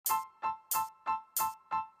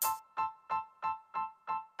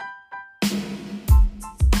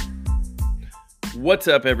What's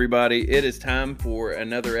up, everybody? It is time for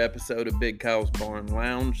another episode of Big Kyle's Bar and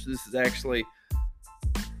Lounge. This is actually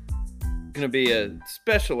going to be a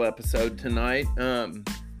special episode tonight.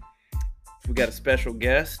 We got a special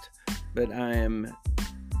guest, but I am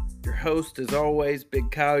your host, as always,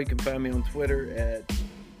 Big Kyle. You can find me on Twitter at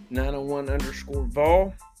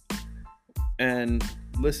 901_Vol. And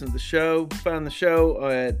listen to the show. Find the show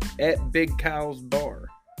at Big Kyle's Bar.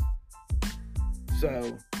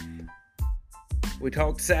 So, we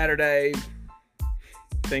talked Saturday.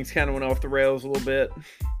 Things kind of went off the rails a little bit.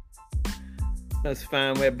 That's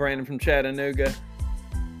fine. We had Brandon from Chattanooga. It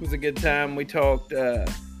was a good time. We talked the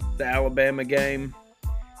Alabama game.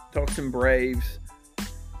 Talked some Braves.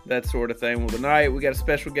 That sort of thing. Well, tonight we got a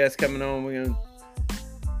special guest coming on. We're going to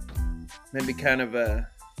maybe kind of a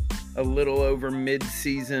little over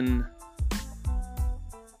mid-season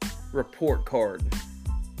report card.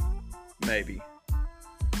 Maybe.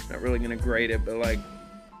 Not really going to grade it, but like,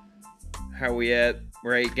 how are we at?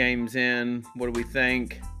 We're 8 games in. What do we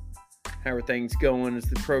think? How are things going? Is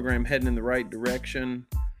the program heading in the right direction?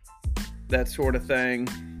 That sort of thing.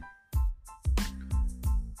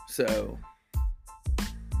 So,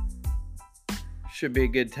 should be a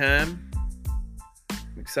good time.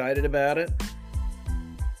 I'm excited about it.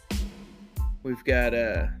 We've got,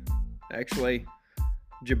 actually,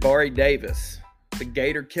 Jabari Davis, the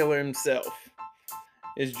Gator Killer himself,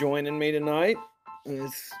 is joining me tonight.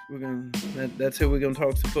 That's who we're going to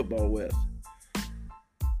talk some football with.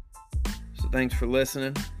 So thanks for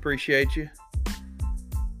listening. Appreciate you.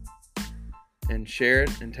 And share it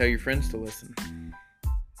and tell your friends to listen.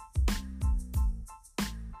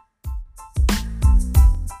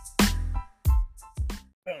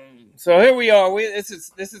 So here we are. This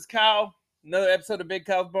is Kyle. Another episode of Big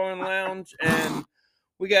Kyle's Bar and Lounge, and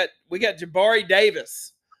we got Jabari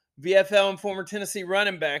Davis, VFL and former Tennessee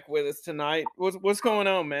running back, with us tonight. What's going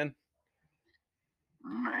on, man?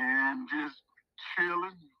 Man, just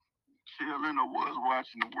chilling. I was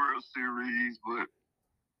watching the World Series, but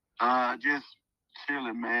just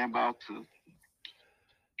chilling, man. About to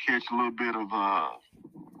catch a little bit of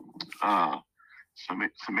some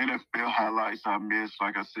NFL highlights I missed.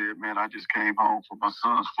 Like I said, man, I just came home from my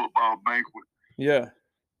son's football banquet. Yeah.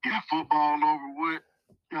 Got football over with.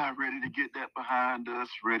 Ready to get that behind us,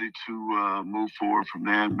 ready to move forward from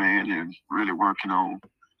that, man, and really working on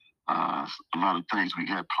a lot of things we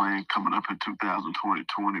got planned coming up in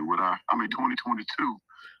 2022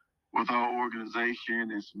 with our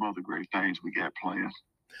organization and some other great things we got planned.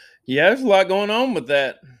 Yeah, there's a lot going on with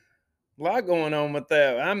that.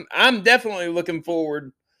 I'm definitely looking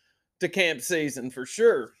forward to camp season for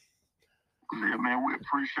sure. Yeah, man, we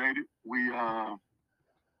appreciate it.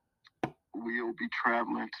 We'll be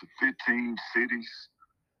traveling to 15 cities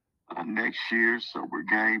next year, so we're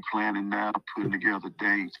game planning now, putting together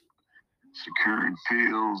dates, securing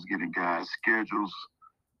fields, getting guys' schedules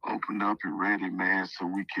opened up and ready, man, so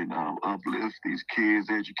we can uplift these kids,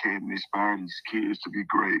 educate and inspire these kids to be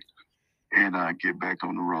great and get back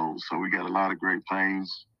on the road. So we got a lot of great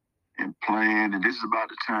things in plan, and this is about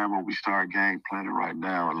the time when we start game planning right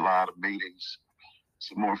now. A lot of meetings,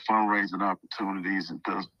 some more fundraising opportunities and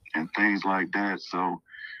things like that. So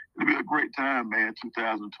it'll be a great time, man,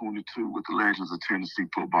 2022 with the Legends of Tennessee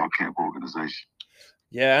Football Camp organization.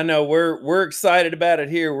 Yeah, I know. We're excited about it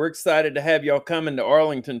here. We're excited to have y'all coming to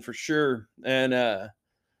Arlington for sure. And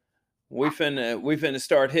we finna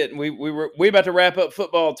start hitting. We about to wrap up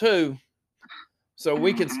football too, so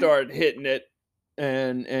we can start hitting it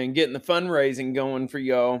and getting the fundraising going for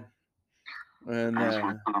y'all. And that's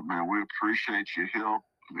what's up, man. We appreciate your help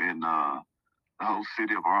and the whole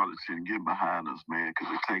city of Arlington getting behind us, man,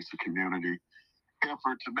 because it takes a community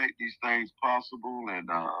effort to make these things possible, and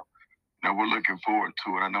we're looking forward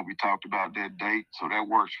to it. I know we talked about that date, so that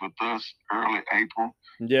works with us, early April.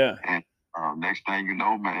 Yeah. And next thing you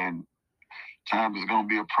know, man, time is going to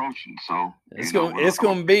be approaching. So it's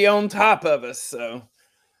going to be on top of us. So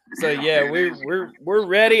yeah, we're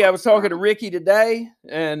ready. I was talking to Ricky today,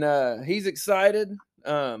 and he's excited.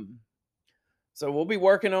 So we'll be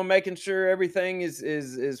working on making sure everything is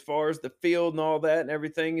as far as the field and all that, and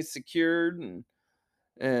everything is secured,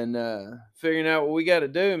 and figuring out what we got to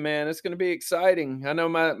do, man. It's going to be exciting. I know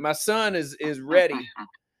my son is ready.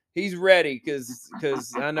 He's ready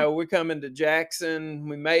because I know we're coming to Jackson.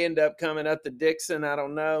 We may end up coming up to Dixon. I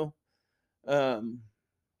don't know.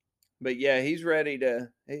 But yeah, he's ready to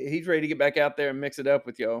get back out there and mix it up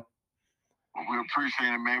with y'all. Well, we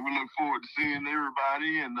appreciate it, man. We look forward to seeing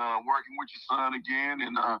everybody and working with your son again.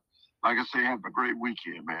 And like I say, have a great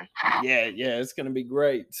weekend, man. Yeah, it's gonna be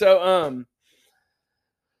great. So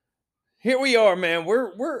here we are, man.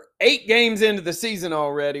 We're 8 games into the season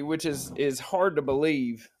already, which is hard to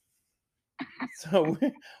believe. So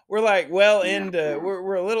we're like well into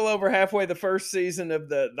we're a little over halfway the first season of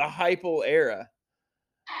the Heupel era,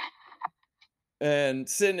 and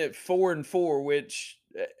sitting at 4-4, which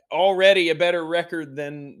already a better record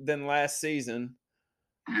than last season.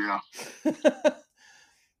 Yeah.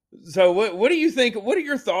 So what do you think? What are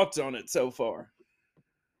your thoughts on it so far?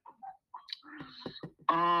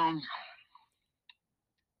 I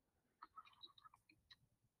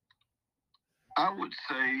would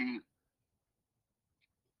say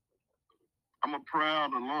I'm a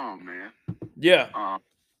proud alum, man. Yeah.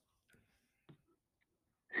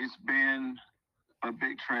 It's been a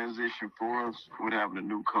big transition for us with having a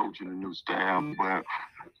new coach and a new staff. But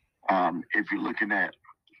if you're looking at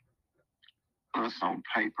us on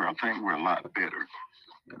paper, I think we're a lot better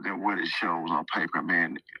than what it shows on paper,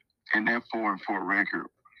 man. In that 4-4 record,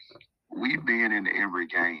 we've been in every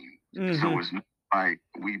game. Mm-hmm. So it's not like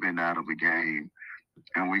we've been out of a game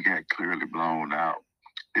and we got clearly blown out.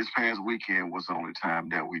 This past weekend was the only time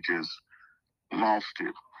that we just lost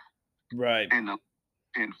it. Right. In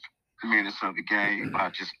minutes of the game by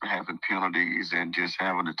just having penalties and just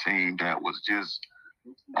having a team that was just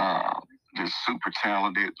super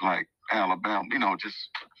talented, like Alabama, just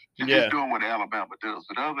doing what Alabama does.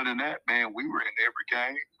 But other than that, man, we were in every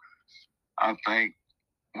game. I think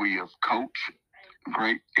we have coached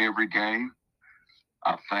great every game.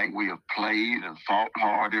 I think we have played and fought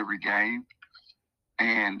hard every game.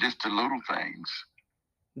 And just the little things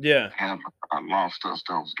have lost us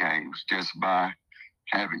those games just by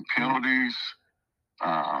having penalties,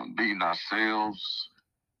 beating ourselves,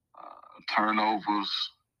 turnovers,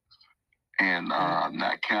 and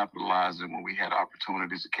not capitalizing when we had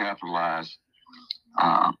opportunities to capitalize.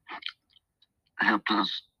 Helped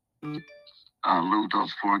us lose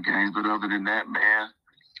those 4 games. But other than that, man,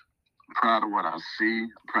 I'm proud of what I see.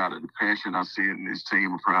 I'm proud of the passion I see in this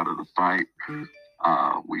team. I'm proud of the fight.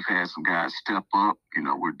 We've had some guys step up.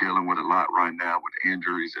 We're dealing with a lot right now with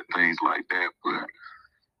injuries and things like that. But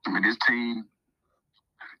I mean, this team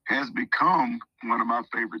has become one of my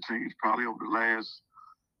favorite teams probably over the last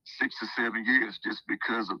 6 to 7 years just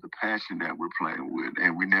because of the passion that we're playing with,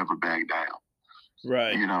 and we never back down.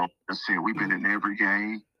 Right. I said, we've been in every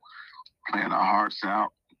game, playing our hearts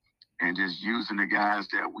out, and just using the guys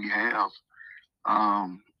that we have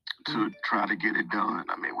to try to get it done.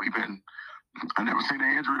 I mean, I never seen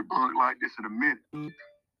an injury bug like this in a minute.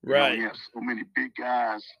 Right. We have so many big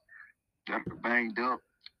guys that are banged up,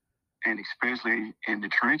 and especially in the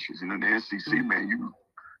trenches. The SEC, man, you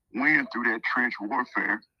win through that trench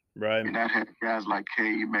warfare. Right. And that had guys like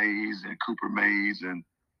Cade Mays and Cooper Mays and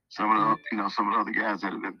some of the other guys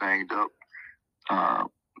that have been banged up,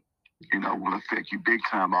 will affect you big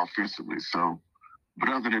time offensively. So, but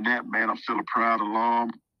other than that, man, I'm still a proud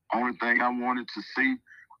alum. Only thing I wanted to see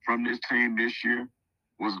from this team this year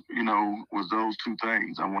was those 2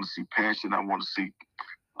 things. I want to see passion. I want to see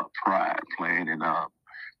pride playing. And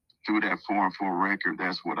through that 4-4 record,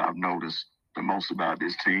 that's what I've noticed the most about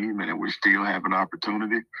this team. And we still have an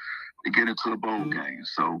opportunity to get into a bowl game.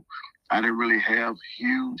 So I didn't really have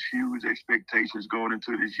huge expectations going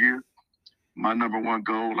into this year. My number one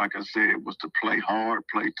goal, like I said, was to play hard,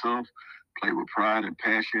 play tough, play with pride and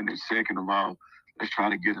passion. And second of all, let's try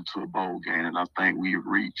to get into a bowl game. And I think we've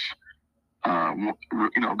reached,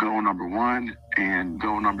 goal number 1, and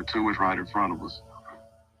goal number 2 is right in front of us.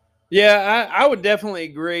 Yeah, I would definitely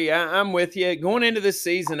agree. I'm with you. Going into this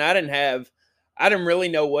season, I didn't really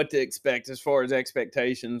know what to expect as far as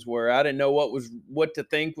expectations were. I didn't know what to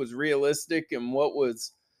think was realistic and what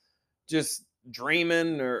was just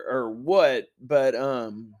dreaming or what. But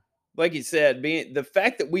like you said, being the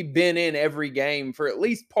fact that we've been in every game for at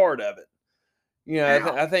least part of it.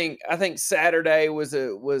 I think Saturday was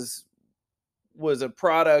a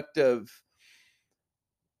product of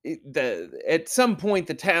at some point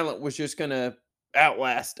the talent was just going to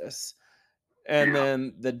outlast us, and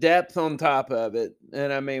then the depth on top of it.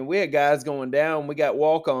 And I mean, we had guys going down. We got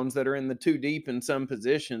walk-ons that are in the 2 deep in some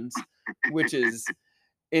positions, which is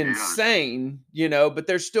insane, but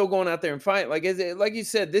they're still going out there and fighting. Like you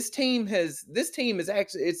said, this team is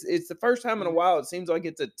actually, it's the first time in a while it seems like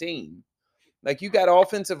it's a team. Like, you got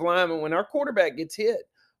offensive linemen. When our quarterback gets hit,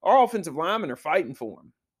 our offensive linemen are fighting for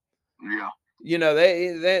him. Yeah.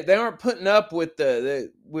 They aren't putting up with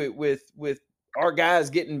with our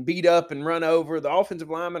guys getting beat up and run over. The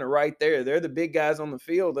offensive linemen are right there. They're the big guys on the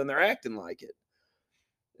field, and they're acting like it.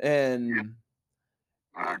 And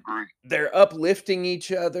I agree. They're uplifting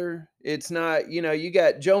each other. It's not, you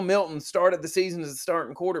got Joe Milton started the season as a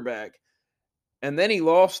starting quarterback. And then he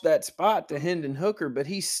lost that spot to Hendon Hooker, but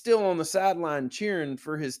he's still on the sideline cheering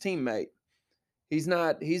for his teammate. He's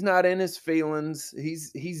not in his feelings.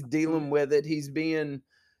 He's dealing with it. He's being,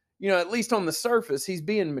 at least on the surface, he's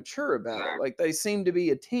being mature about it. Like they seem to be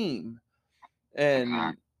a team.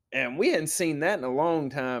 And we hadn't seen that in a long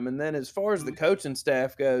time. And then as far as the coaching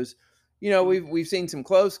staff goes, we've seen some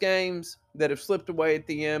close games that have slipped away at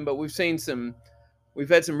the end, but we've had some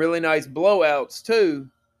really nice blowouts too.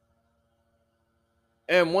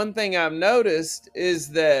 And one thing I've noticed is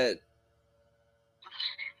that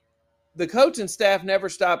the coaching staff never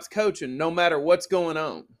stops coaching, no matter what's going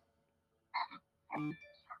on.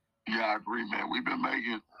 Yeah, I agree, man. We've been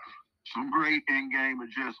making some great in-game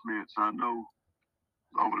adjustments. I know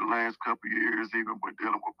over the last couple of years, even with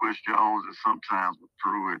dealing with Bush Jones and sometimes with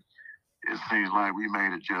Pruitt, it seems like we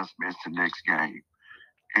made adjustments to next game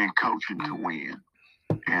and coaching to win.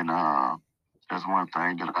 And that's one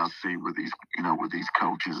thing that I see with these, with these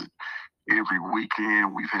coaches. Every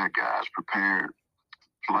weekend, we've had guys prepared to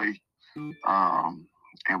play,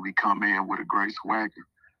 and we come in with a great swagger.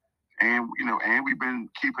 And and we've been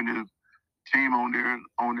keeping the team on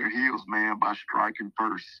their heels, man, by striking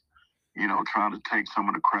first. Trying to take some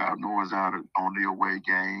of the crowd noise out on the away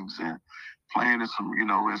games and playing in some,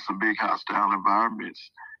 in some big hostile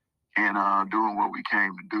environments and doing what we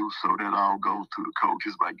came to do. So that all goes to the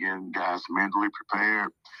coaches by getting guys mentally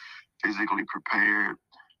prepared, physically prepared,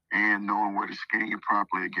 and knowing where to scheme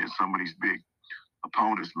properly against some of these big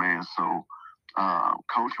opponents, man. So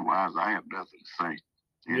coaching-wise, I have nothing to say.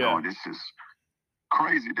 You know, this is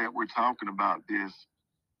crazy that we're talking about this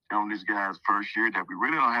on this guy's first year, that we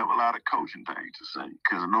really don't have a lot of coaching things to say,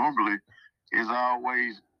 because normally it's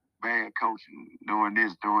always bad coaching, doing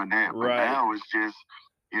this, doing that. But now it's just,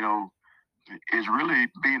 it's really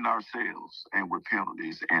being ourselves and with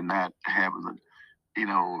penalties and not having,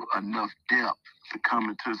 enough depth to come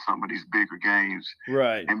into some of these bigger games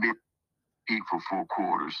and be equal 4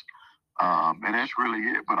 quarters. And that's really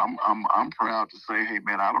it. But I'm proud to say, hey,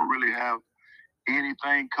 man, I don't really have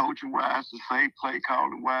anything coaching wise to say, play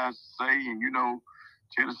calling wise to say. And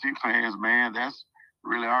Tennessee fans, man, that's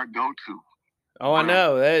really our go-to. Oh, I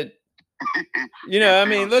know that. I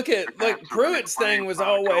mean, look Pruitt's thing was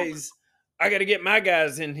always, I got to get my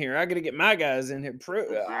guys in here.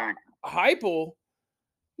 Heupel,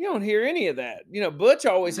 you don't hear any of that. Butch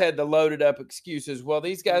always had the loaded up excuses. Well,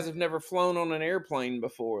 these guys have never flown on an airplane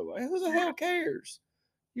before. Like, who the hell cares?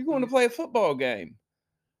 You're going to play a football game.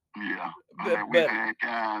 Yeah, we've had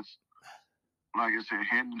guys, like I said,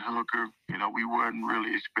 Hendon Hooker, we wasn't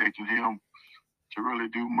really expecting him to really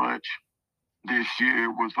do much this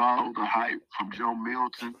year with all the hype from Joe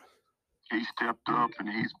Milton. He stepped up, and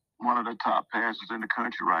he's one of the top passers in the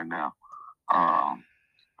country right now.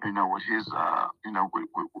 With his,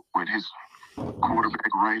 with his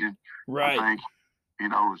quarterback rating, I think,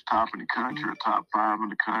 it's top in the country, top 5 in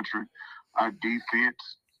the country. Our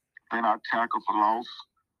defense, then our tackle for loss,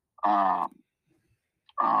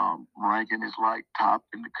 ranking is like top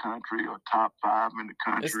in the country or top 5 in the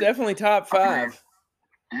country. It's definitely top 5.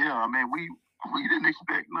 I mean, we didn't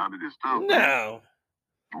expect none of this stuff. No. Man.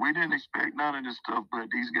 We didn't expect none of this stuff, but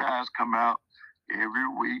these guys come out every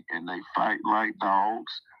week and they fight like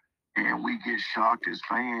dogs, and we get shocked as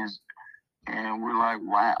fans, and we're like,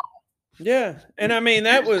 wow. Yeah, and I mean,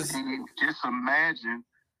 that was... Just imagine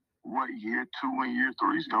what year 2 and year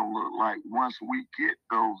 3 is going to look like once we get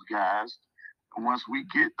those guys. Once we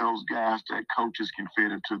get those guys that coaches can fit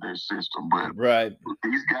into their system. But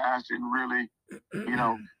these guys didn't really,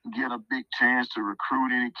 get a big chance to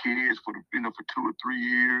recruit any kids for 2 or 3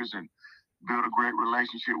 years and build a great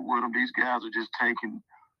relationship with them. These guys are just taking,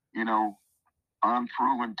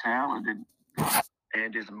 unproven talent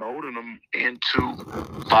and just molding them into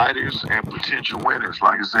fighters and potential winners.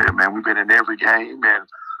 Like I said, man, we've been in every game, and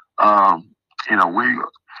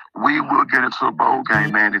we will get into a bowl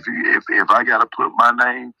game, man. If I got to put my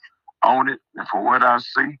name on it, and for what I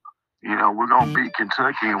see, we're gonna beat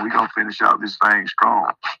Kentucky, and we're gonna finish out this thing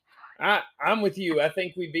strong. I'm with you. I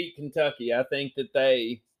think we beat Kentucky. I think that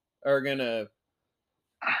they are gonna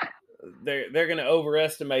they're gonna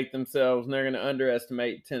overestimate themselves, and they're gonna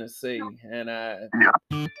underestimate Tennessee. And I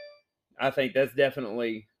think that's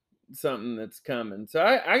definitely something that's coming. So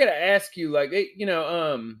I got to ask you, like,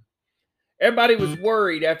 everybody was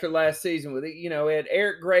worried after last season with it. We had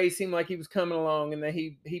Eric Gray seemed like he was coming along, and then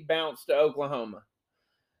he bounced to Oklahoma.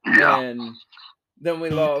 Yeah. And then we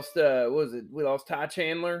lost we lost Ty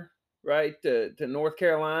Chandler, right, to North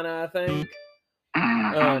Carolina, I think.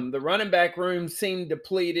 The running back room seemed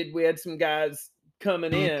depleted. We had some guys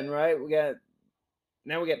coming in, right? We got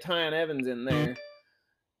Tyon Evans in there.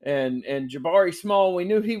 And Jabari Small, we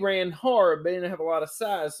knew he ran hard, but didn't have a lot of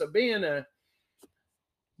size. So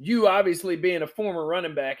you obviously being a former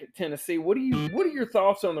running back at Tennessee, what are your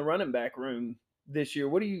thoughts on the running back room this year?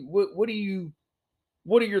 What are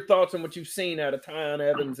your thoughts on what you've seen out of Tyon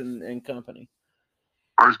Evans and company?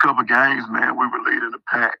 First couple games, man, we were leading the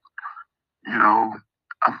pack. You know,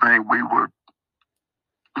 I think we were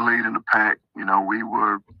leading the pack. You know, we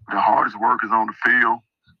were the hardest workers on the field,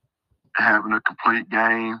 having a complete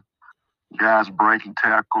game. Guys breaking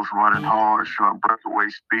tackles, running hard, showing breakaway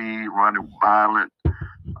speed, running violent,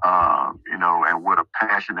 you know, and with a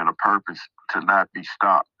passion and a purpose to not be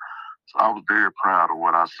stopped. So I was very proud of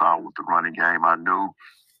what I saw with the running game. I knew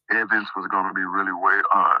Evans was going to be do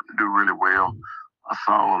really well. I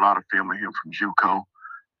saw a lot of film of him from JUCO,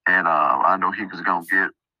 and I know he was going to get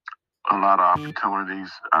a lot of opportunities.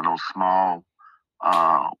 I know Small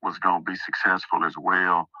was going to be successful as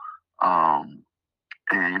well.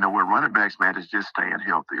 And you know, with running backs, man, it's just staying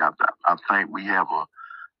healthy. I think we had a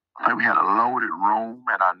loaded room,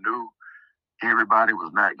 and I knew everybody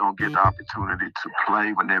was not going to get the opportunity to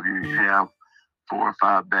play whenever you have 4 or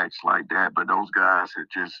 5 backs like that. But those guys had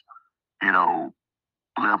just, you know,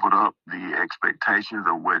 leveled up the expectations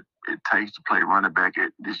of what it takes to play running back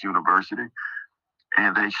at this university.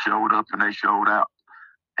 And they showed up and they showed out.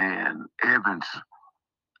 And Evans,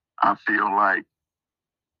 I feel like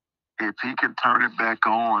if he can turn it back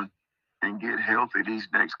on and get healthy these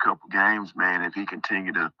next couple games, man, if he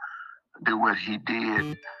continue to do what he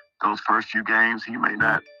did those first few games, he may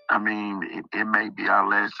not. I mean, it may be our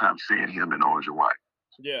last time seeing him in orange and white.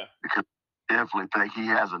 Yeah. Because I definitely think he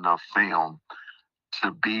has enough film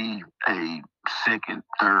to be a second,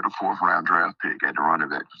 third, or fourth round draft pick at the running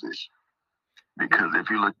back position. Because if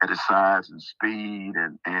you look at his size and speed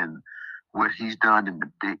and what he's done in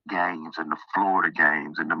the big games, in the Florida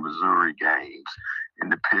games, in the Missouri games, in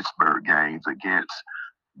the Pittsburgh games against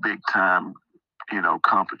big time, you know,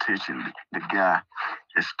 competition, the guy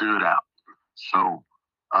has stood out. So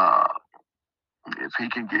if he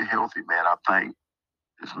can get healthy, man, I think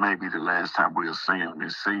this may be the last time we'll see him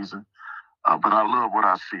this season. But I love what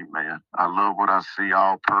I see, man. I love what I see,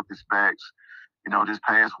 all-purpose backs. You know, this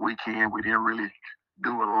past weekend, we didn't really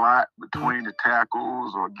do a lot between the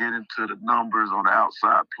tackles or get into the numbers on the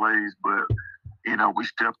outside plays, but, you know, we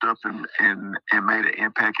stepped up and made an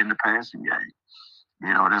impact in the passing game.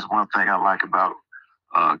 You know, that's one thing I like about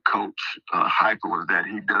Coach Heupel was that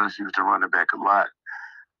he does use the running back a lot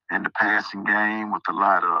in the passing game with a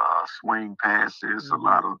lot of swing passes, a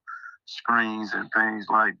lot of screens and things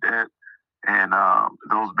like that. And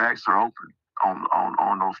those backs are open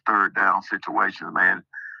on those third down situations, man.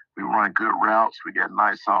 We run good routes. We got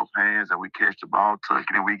nice soft hands, and we catch the ball, tuck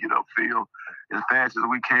it, and we get upfield as fast as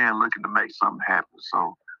we can, looking to make something happen.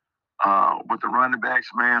 So with the running backs,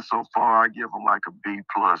 man, so far I give them like a B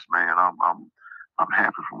plus, man. I'm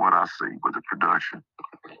happy from what I see with the production.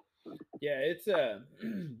 Yeah,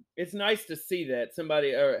 it's nice to see that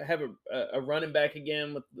somebody have a running back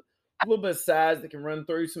again with a little bit of size that can run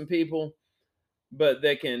through some people, but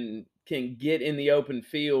that can get in the open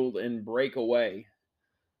field and break away.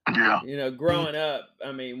 Yeah. You know, growing up,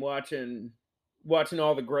 I mean, watching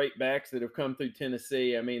all the great backs that have come through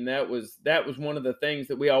Tennessee, I mean, that was one of the things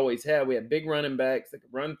that we always had. We had big running backs that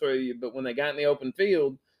could run through you, but when they got in the open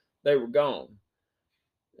field, they were gone.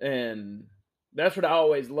 And that's what I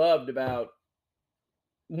always loved about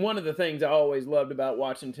one of the things I always loved about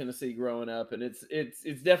watching Tennessee growing up, and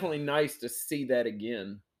it's definitely nice to see that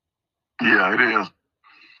again. Yeah, it is.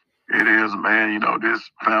 It is, man. You know, this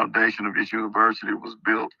foundation of this university was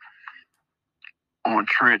built on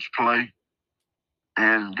trench play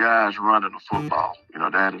and guys running the football. You know,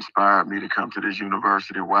 that inspired me to come to this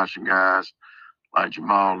university, watching guys like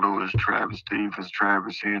Jamal Lewis, Travis Stephens,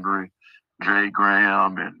 Travis Henry, Jay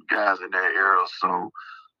Graham, and guys in that era. So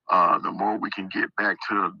the more we can get back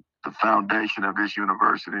to the foundation of this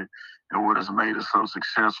university and what has made us so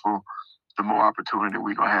successful, the more opportunity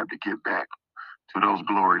we're going to have to get back to those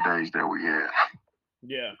glory days that we had.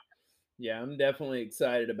 Yeah, I'm definitely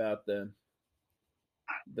excited about the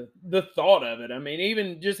thought of it. I mean,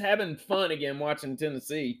 even just having fun again watching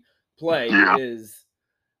Tennessee play is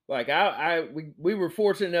like we were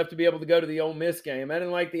fortunate enough to be able to go to the Ole Miss game. I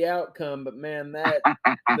didn't like the outcome, but man, that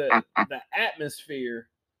the atmosphere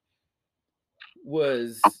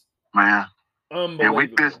was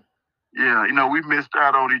unbelievable. You know, we missed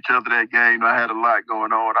out on each other that game. I had a lot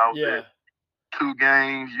going on. I was at 2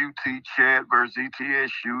 games, UT Chat versus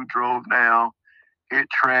ETSU, drove down, hit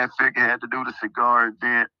traffic, had to do the cigar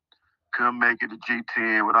event, couldn't make it to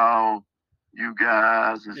G10 with all you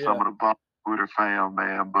guys and some of the Twitter fam,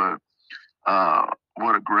 man. But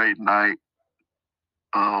what a great night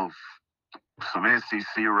of some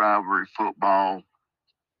SEC rivalry football.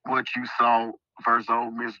 What you saw versus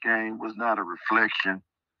Ole Miss game was not a reflection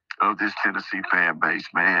of this Tennessee fan base,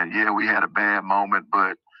 man. Yeah, we had a bad moment,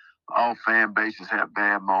 but all fan bases have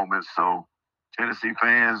bad moments. So Tennessee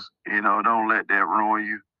fans, don't let that ruin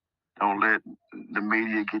you. Don't let the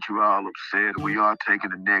media get you all upset. We are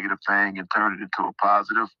taking a negative thing and turning it into a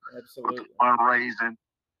positive. Absolutely. Fundraising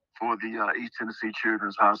for the East Tennessee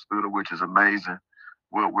Children's Hospital, which is amazing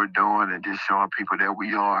what we're doing, and just showing people that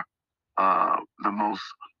we are the most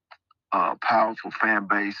powerful fan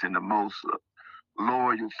base and the most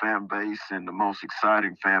loyal fan base and the most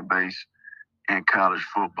exciting fan base in college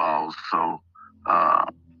football. So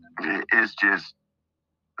it's just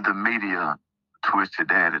the media twisted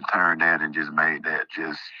that and turned that and just made that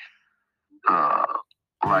just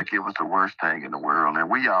like it was the worst thing in the world. And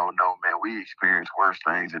we all know, man, we experienced worse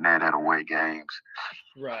things than that at away games.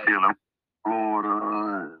 Right.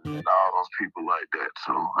 Florida and all those people like that.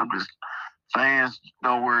 So I'm just, fans,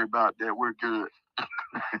 don't worry about that. We're good.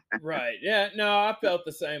 Right. Yeah. No, I felt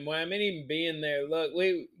the same way. I mean, even being there, look,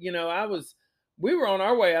 we were on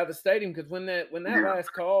our way out of the stadium because when that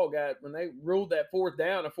last call when they ruled that fourth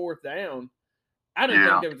down, I didn't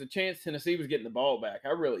think there was a chance Tennessee was getting the ball back. I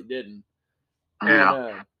really didn't. Yeah.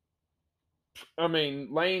 And I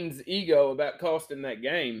mean, Lane's ego about costing that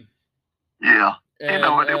game. Yeah. And, it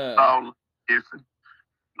was all different.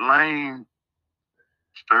 Lane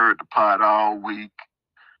stirred the pot all week.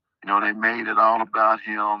 They made it all about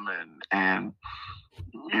him, and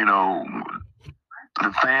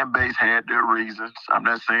the fan base had their reasons. I'm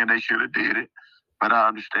not saying they should have did it, but I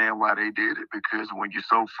understand why they did it, because when you're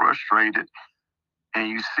so frustrated and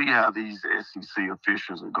you see how these SEC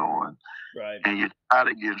officials are going, right, and you're tired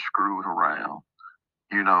of getting screwed around,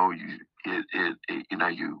 we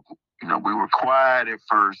were quiet at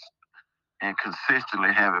first and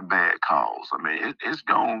consistently having bad calls. I mean, it's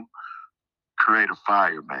going to create a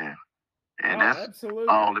fire, man. And that's absolutely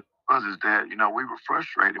all it was, is that, we were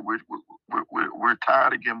frustrated. We're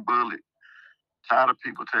tired of getting bullied, tired of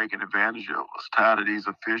people taking advantage of us, tired of these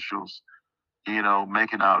officials,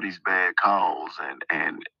 making all these bad calls,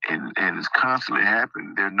 and it's constantly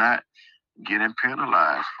happening. They're not getting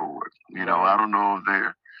penalized for it. I don't know if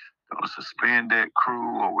they're going to suspend that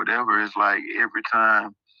crew or whatever. It's like every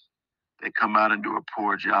time they come out and do a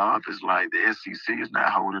poor job, it's like the SEC is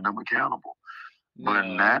not holding them accountable. No. But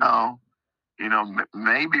now,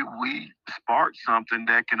 maybe we sparked something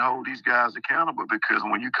that can hold these guys accountable, because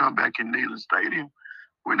when you come back in Neyland Stadium,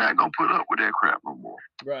 we're not going to put up with that crap no more.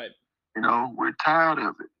 Right. We're tired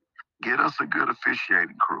of it. Get us a good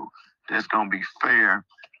officiating crew that's going to be fair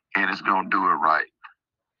and it's going to do it right.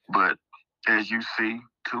 But as you see,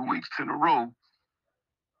 2 weeks in a row,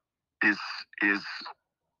 it's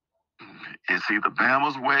either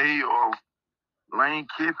Bama's way or Lane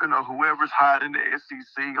Kiffin or whoever's hot in the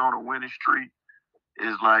SEC on a winning streak.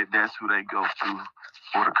 Is like that's who they go to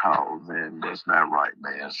for the calls, and that's not right,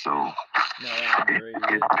 man. So,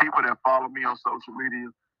 people that follow me on social media,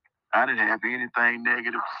 I didn't have anything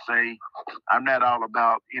negative to say. I'm not all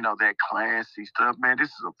about, that classy stuff, man. This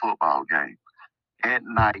is a football game. At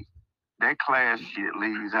night, that class shit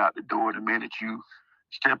leaves out the door the minute you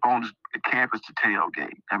step on the campus to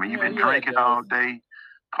tailgate. I mean, you've been drinking all day,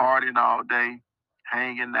 partying all day,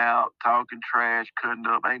 hanging out, talking trash, cutting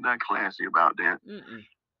up. Ain't nothing classy about that. Mm-mm.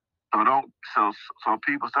 So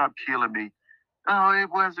people stop killing me. Oh, it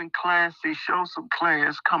wasn't classy. Show some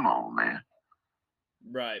class. Come on, man.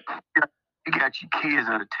 Right. You got your kids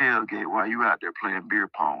at a tailgate while you out there playing beer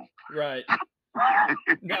pong. Right.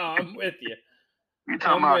 No, I'm with you. You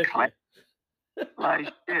talking about class? Like,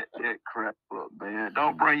 shit that crap up, man.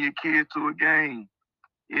 Don't bring your kids to a game.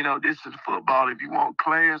 This is football. If you want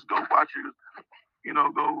class, go watch it.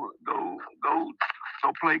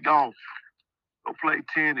 Go play golf. Go play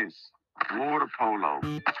tennis, water polo.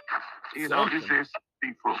 This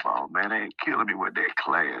SEC football, man. They ain't killing me with that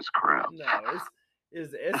class crap. No,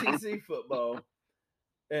 it's SEC football,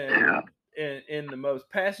 and in the most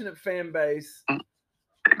passionate fan base.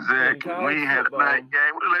 Exactly. We ain't had a night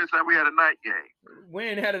game. When the last time we had a night game? We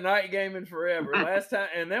ain't had a night game in forever. Last time,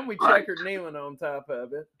 and then we checkered Neyland on top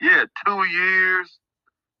of it. Yeah, 2 years.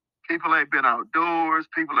 People ain't been outdoors.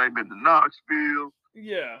 People ain't been to Knoxville.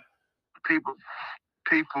 Yeah. People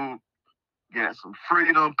got some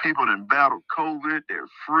freedom. People that battled COVID. They're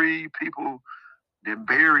free. People that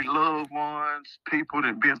buried loved ones. People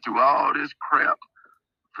that been through all this crap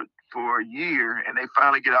for a year, and they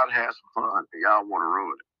finally get out and have some fun. Y'all want to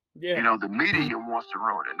ruin it. Yeah. The media wants to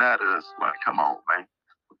ruin it, not us. Like, come on, man.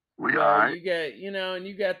 We Well, all right. you got, and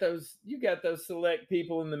you got those select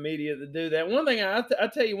people in the media that do that. One thing I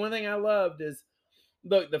tell you, one thing I loved is,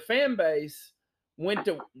 look, the fan base went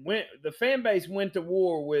to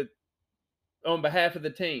war with on behalf of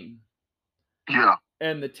the team. Yeah.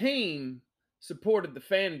 And the team supported the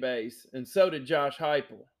fan base, and so did Josh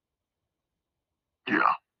Heupel.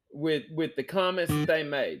 Yeah. With the comments that they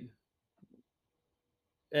made.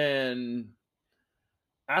 And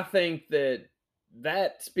I think that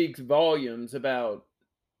speaks volumes about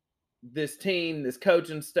this team, this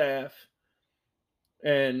coaching staff,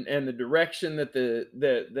 and the direction that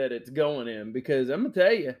that it's going in. Because I'm gonna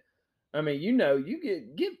tell you, I mean,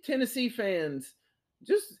 you give Tennessee fans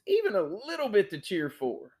just even a little bit to cheer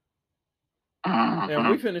for, and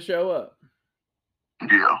we finna show up.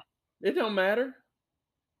 Yeah. It don't matter.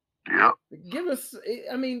 Yep. Give us,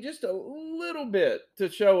 I mean, just a little bit to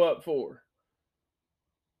show up for,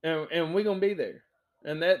 and we're gonna be there.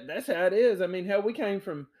 And that's how it is. I mean, hell,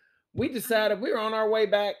 we decided we were on our way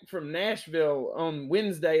back from Nashville on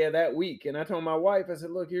Wednesday of that week, and I told my wife, I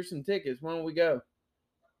said, "Look, here's some tickets. Why don't we go?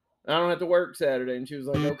 I don't have to work Saturday." And she was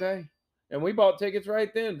like, "Okay." And we bought tickets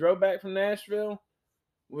right then. Drove back from Nashville,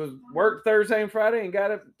 was worked Thursday and Friday, and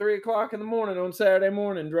got up at 3:00 in the morning on Saturday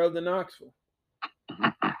morning. Drove to Knoxville.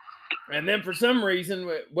 And then for some reason,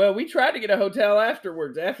 we tried to get a hotel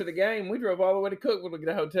afterwards. After the game, we drove all the way to Cookeville to get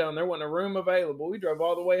a hotel, and there wasn't a room available. We drove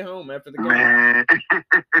all the way home after the game. Man.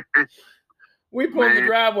 We pulled the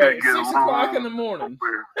driveway at 6:00 in the morning.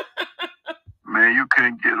 Man, you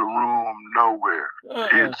couldn't get a room nowhere.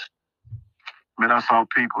 Man, I saw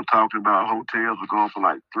people talking about hotels were going for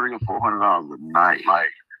like $300 or $400 a night,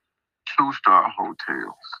 like 2-star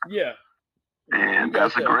hotels. Yeah. And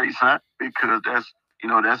that's a great sign, because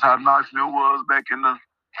that's how Knoxville was back in the,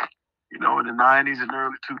 in the 90s and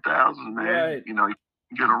early 2000s, man. Right. You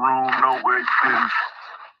get a room nowhere, you couldn't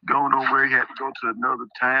go nowhere. You had to go to another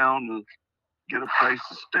town to get a place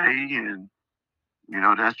to stay. And,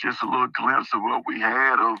 that's just a little glimpse of what we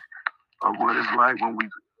had of what it's like when we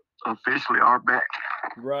officially are back.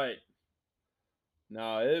 Right.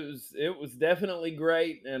 No, it was definitely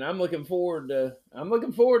great, and I'm looking forward to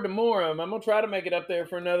more of them. I'm gonna try to make it up there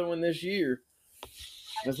for another one this year.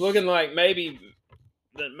 It's looking like maybe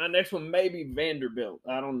my next one may be Vanderbilt.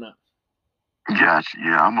 I don't know. Gotcha.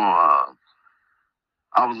 Yeah,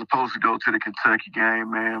 I was supposed to go to the Kentucky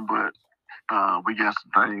game, man, but we got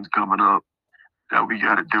some things coming up that we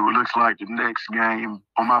got to do. It looks like the next game,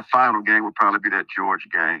 or my final game, will probably be that Georgia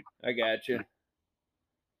game. I got you.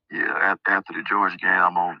 Yeah, after the Georgia game,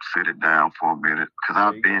 I'm gonna sit it down for a minute, because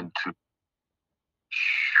I've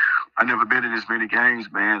never been to this many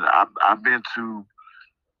games, man. I've been to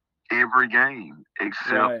every game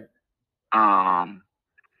except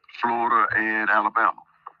Florida and Alabama.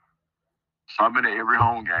 So I've been to every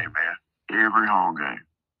home game, man. Every home game.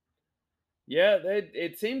 Yeah,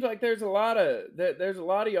 it seems like there's a lot of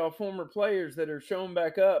y'all former players that are showing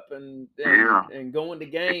back up and going to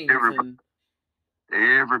games.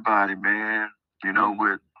 Everybody, man.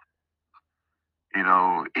 With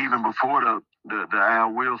even before the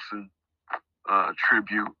Al Wilson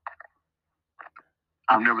tribute,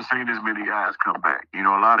 I've never seen as many guys come back. A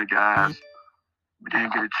lot of guys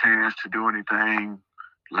didn't get a chance to do anything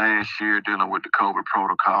last year, dealing with the COVID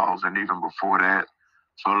protocols, and even before that.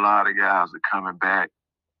 So a lot of guys are coming back,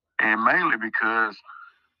 and mainly because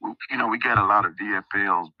we got a lot of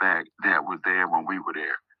VFLs back that was there when we were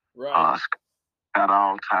there. Right. Scott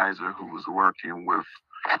Altizer, who was working with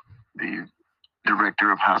the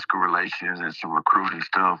director of high school relations and some recruiting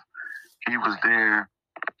stuff, he was there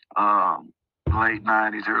late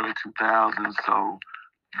 90s, early 2000s. So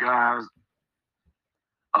guys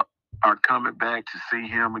are coming back to see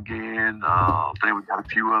him again. Then we got a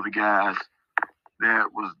few other guys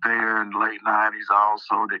that was there in the late 90s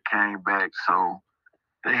also that came back. So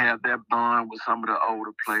they have that bond with some of the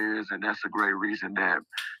older players, and that's a great reason that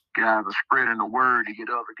guys are spreading the word to get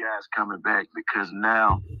other guys coming back, because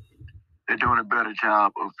now they're doing a better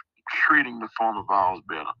job of treating the former Vols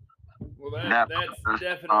better. Well, that's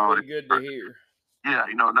definitely good to hear. Yeah,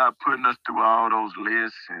 not putting us through all those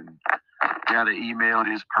lists and got to email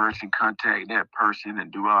this person, contact that person,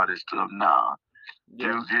 and do all this stuff. Nah.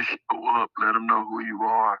 Yeah. Just show up, let them know who you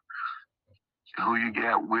are, who you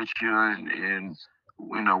got with you, and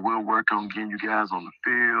we'll work on getting you guys on the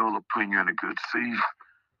field or putting you in a good seat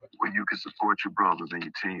where you can support your brothers and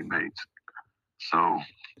your teammates. So,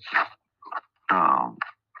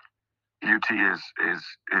 UT is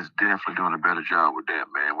definitely doing a better job with that,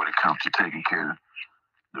 man, when it comes to taking care of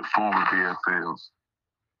the former VFLs.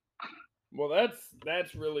 Well,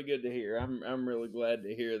 that's really good to hear. I'm really glad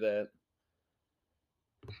to hear that.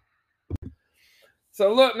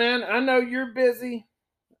 So look, man, I know you're busy.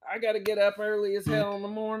 I got to get up early as hell in the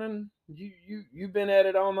morning. You've been at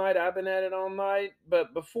it all night. I've been at it all night.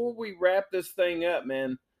 But before we wrap this thing up,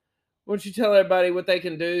 man, why don't you tell everybody what they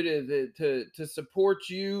can do to support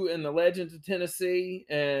you and the Legends of Tennessee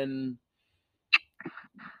and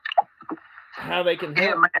how they can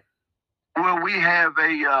help? Yeah, man. Well, we have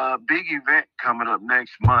a big event coming up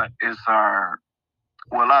next month. It's a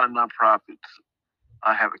lot of nonprofits.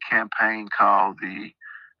 I have a campaign called the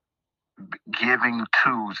Giving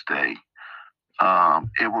Tuesday.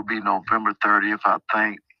 It will be November 30th, I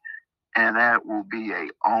think, and that will be an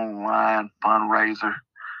online fundraiser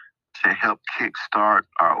to help kickstart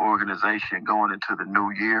our organization going into the new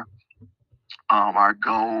year. Our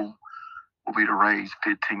goal will be to raise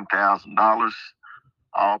 $15,000.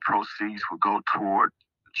 All proceeds will go toward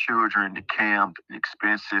children to camp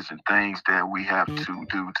expenses and things that we have to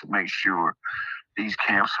do to make sure these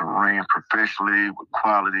camps are ran professionally with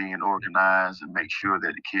quality and organized and make sure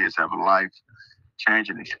that the kids have a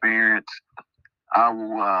life-changing experience. I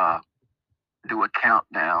will do a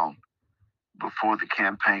countdown before the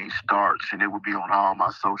campaign starts, and it will be on all my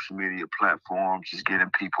social media platforms, just getting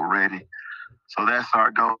people ready. So that's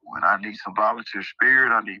our goal. And I need some volunteer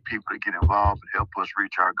spirit. I need people to get involved and help us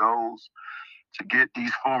reach our goals, to get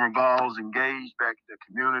these former Vols engaged back in the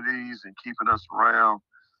communities and keeping us around,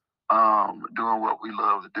 doing what we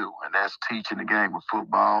love to do. And that's teaching the game of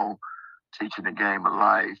football, teaching the game of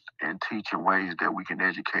life, and teaching ways that we can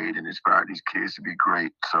educate and inspire these kids to be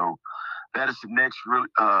great. So that is the next really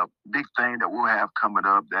big thing that we'll have coming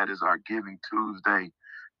up. That is our Giving Tuesday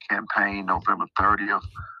campaign, November 30th.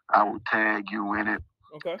 I will tag you in it.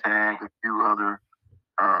 Okay. Tag a few other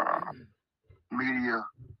media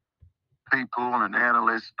people and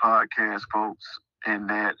analysts, podcast folks in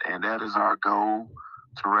that, and that is our goal,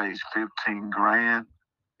 to raise $15,000.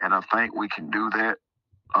 And I think we can do that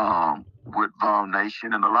with Vol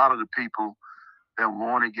Nation and a lot of the people that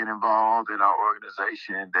want to get involved in our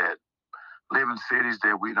organization that live in cities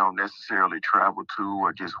that we don't necessarily travel to,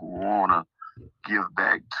 or just want to give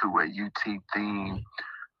back to a UT theme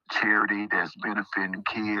charity that's benefiting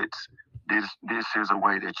kids. This is a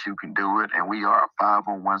way that you can do it, and we are a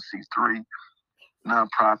 501c3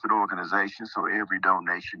 nonprofit organization, so every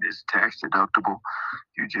donation is tax deductible.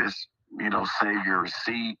 You just save your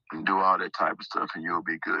receipt and do all that type of stuff, and you'll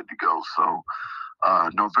be good to go. So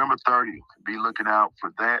November 30th, be looking out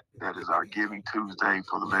for that. That is our Giving Tuesday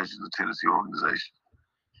for the Legends of Tennessee organization.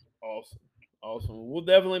 Awesome. We'll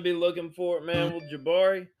definitely be looking for it, man. Well,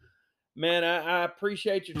 Jabari, man, I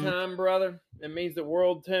appreciate your time, brother. It means the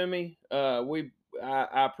world to me.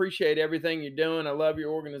 I appreciate everything you're doing. I love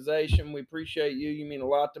your organization. We appreciate you. You mean a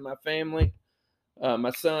lot to my family.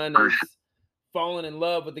 My son has fallen in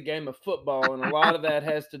love with the game of football, and a lot of that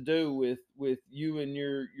has to do with you and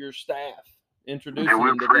your staff introducing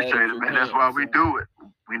them to that. We appreciate it, man. That's why we do it.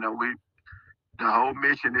 The whole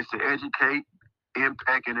mission is to educate,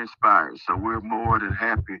 impact, and inspire. So we're more than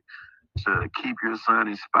happy to keep your son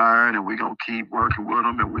inspired, and we're going to keep working with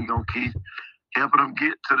him, and we're going to keep helping them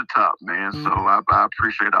get to the top, man. So I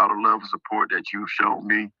appreciate all the love and support that you've shown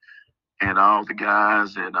me and all the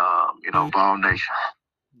guys and Vol Nation.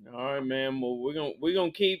 All right, man. Well, we're gonna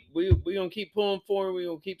keep pulling forward. We're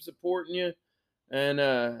gonna keep supporting you,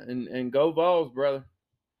 and go Vols, brother.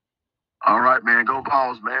 All right, man. Go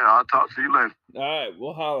Vols, man. I'll talk to you later. All right,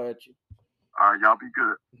 we'll holler at you. All right, y'all be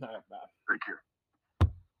good. All right, bye. Take care.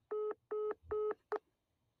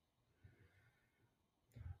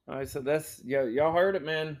 All right, so that's y'all heard it,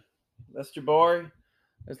 man. That's Jabari.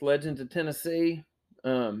 That's Legends of Tennessee.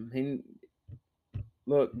 Look,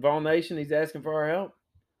 Vol Nation, he's asking for our help.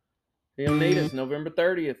 He'll need us November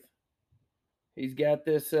 30th. He's got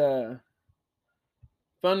this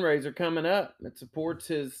fundraiser coming up that supports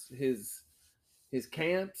his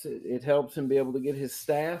camps. It helps him be able to get his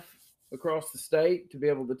staff across the state to be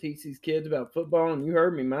able to teach these kids about football. And you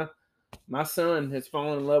heard me, my son has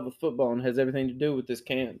fallen in love with football and has everything to do with this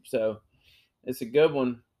camp. So it's a good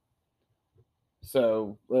one.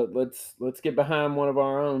 So let's get behind one of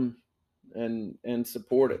our own and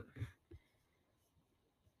support it.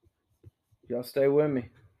 Y'all stay with me.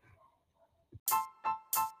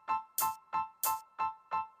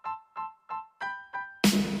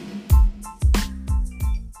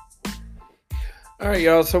 All right,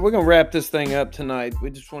 y'all. So we're gonna wrap this thing up tonight.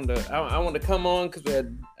 We just wanted to. I wanted to come on because I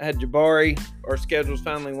had Jabari. Our schedules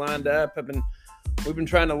finally lined up. We've been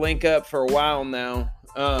trying to link up for a while now,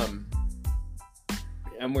 and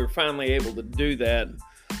we're finally able to do that.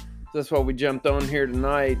 That's why we jumped on here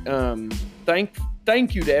tonight.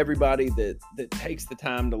 Thank you to everybody that takes the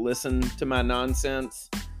time to listen to my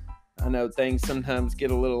nonsense. I know things sometimes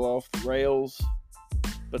get a little off the rails,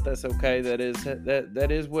 but that's okay. That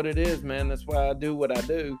is what it is, man. That's why I do what I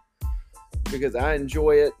do, because I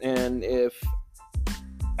enjoy it, and if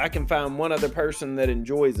I can find one other person that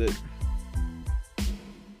enjoys it,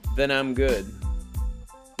 then I'm good.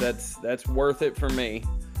 That's worth it for me.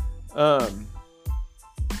 But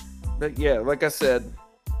yeah, like I said,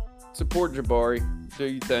 support Jabari. Do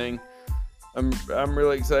your thing. I'm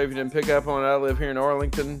really excited. If you didn't pick up on it, I live here in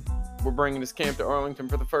Arlington. We're bringing this camp to Arlington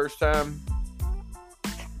for the first time.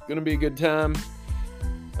 Gonna be a good time.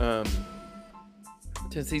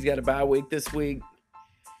 Tennessee's got a bye week this week,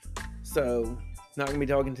 so not going to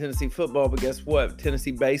be talking Tennessee football, but guess what?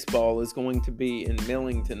 Tennessee baseball is going to be in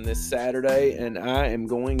Millington this Saturday, and I am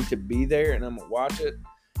going to be there, and I'm going to watch it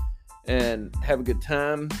and have a good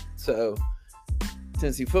time. So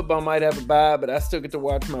Tennessee football might have a bye, but I still get to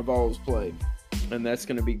watch my Vols play, and that's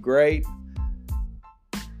going to be great.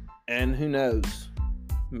 And who knows?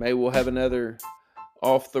 Maybe we'll have another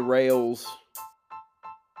off-the-rails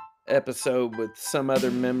episode with some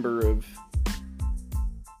other member of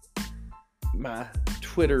my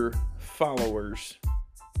Twitter followers.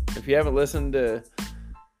 If you haven't listened to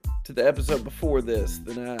the episode before this,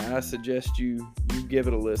 then I suggest you give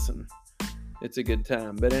it a listen. It's a good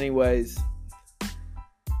time. But anyways,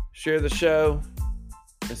 share the show.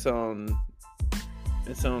 It's on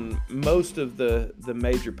most of the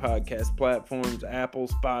major podcast platforms: Apple,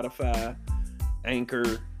 Spotify,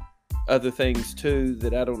 Anchor, other things too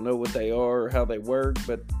that I don't know what they are or how they work,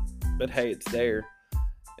 but hey, it's there.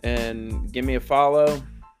 And give me a follow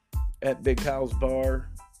at Big Kyle's Bar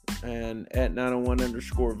and at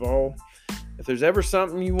 901_Vol. If there's ever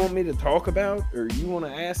something you want me to talk about or you want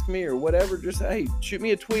to ask me or whatever, just hey, shoot me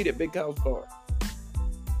a tweet at Big Kyle's Bar.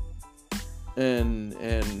 And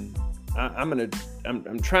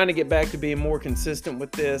I'm trying to get back to being more consistent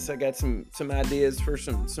with this. I got some ideas for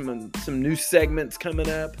some new segments coming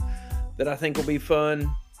up that I think will be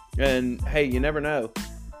fun. And hey, you never know.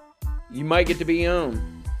 You might get to be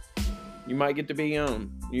on. You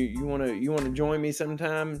want to join me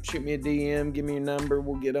sometime? Shoot me a DM, give me your number,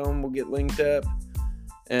 we'll get on, we'll get linked up.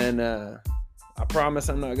 And I promise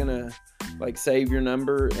I'm not gonna save your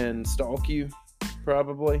number and stalk you,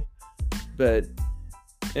 probably. But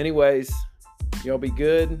anyways, y'all be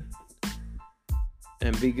good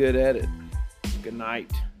and be good at it. Good night.